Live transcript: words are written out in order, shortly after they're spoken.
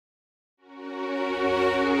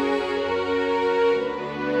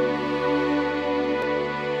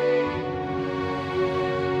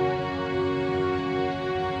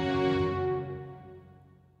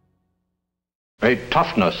A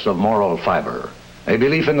toughness of moral fiber, a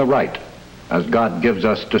belief in the right, as God gives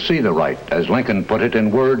us to see the right, as Lincoln put it in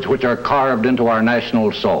words which are carved into our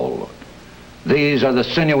national soul. These are the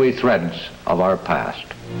sinewy threads of our past.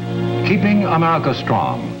 Keeping America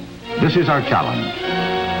strong, this is our challenge.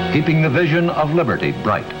 Keeping the vision of liberty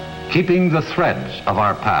bright, keeping the threads of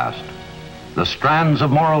our past, the strands of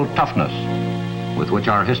moral toughness with which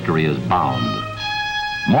our history is bound.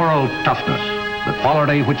 Moral toughness, the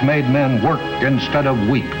quality which made men work instead of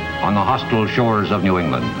weep on the hostile shores of New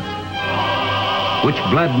England, which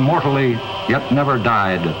bled mortally yet never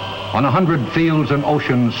died on 100 fields and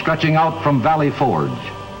oceans stretching out from Valley Forge.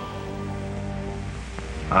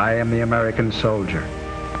 I am the American soldier,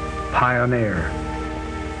 pioneer,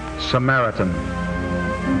 Samaritan,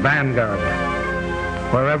 vanguard.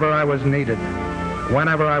 Wherever I was needed,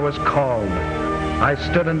 whenever I was called, I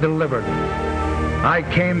stood and delivered. I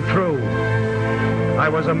came through. I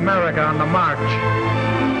was America on the march.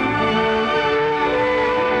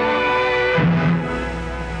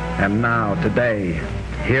 And now, today,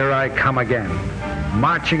 here I come again,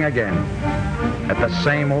 marching again, at the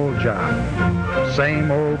same old job,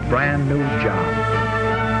 same old brand new job.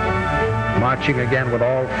 Marching again with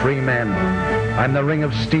all free men. I'm the ring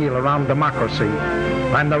of steel around democracy.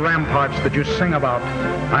 I'm the ramparts that you sing about.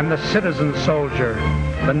 I'm the citizen soldier,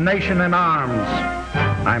 the nation in arms.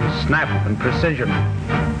 I'm snap and precision,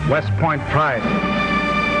 West Point pride.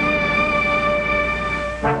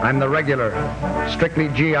 I'm the regular, strictly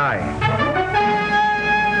GI.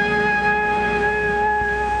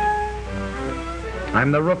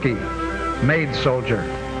 I'm the rookie, maid soldier.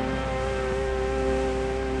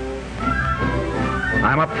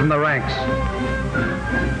 I'm up from the ranks,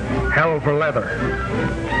 hell for leather,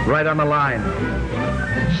 right on the line,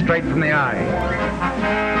 straight from the eye.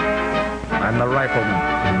 I'm the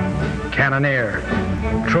rifleman, cannoneer,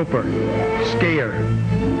 trooper, skier,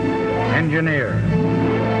 engineer,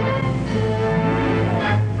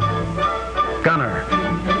 gunner,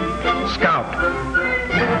 scout,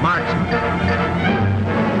 marksman,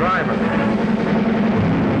 driver,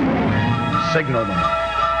 signalman,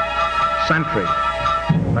 sentry,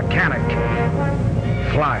 mechanic,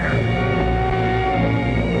 flyer.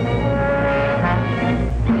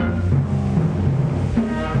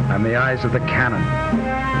 I'm the eyes of the cannon,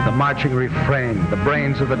 the marching refrain, the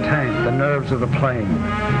brains of the tank, the nerves of the plane.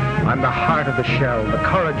 I'm the heart of the shell, the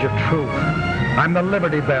courage of truth. I'm the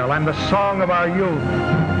Liberty Bell, I'm the song of our youth.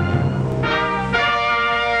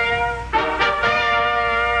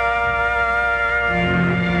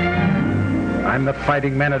 I'm the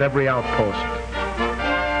fighting men at every outpost,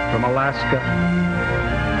 from Alaska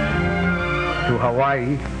to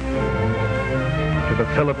Hawaii to the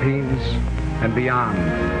Philippines and beyond,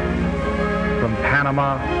 from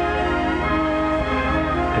Panama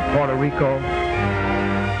to Puerto Rico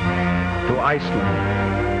to Iceland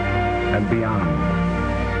and beyond.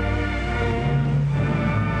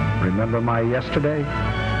 Remember my yesterday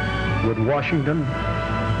with Washington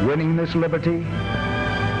winning this liberty?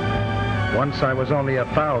 Once I was only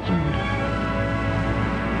 1,000.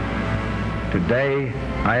 Today,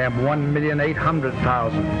 I am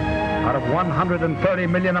 1,800,000 out of 130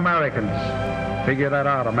 million Americans. Figure that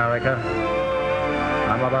out, America.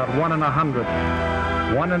 I'm about 1 in 100.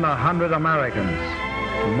 1 in 100 Americans.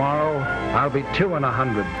 Tomorrow, I'll be 2 in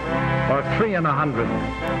 100, or 3 in 100,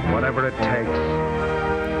 whatever it takes.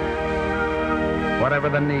 Whatever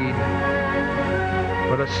the need,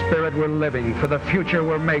 for the spirit we're living, for the future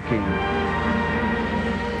we're making.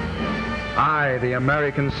 I, the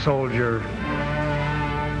American soldier,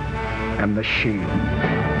 am the shield.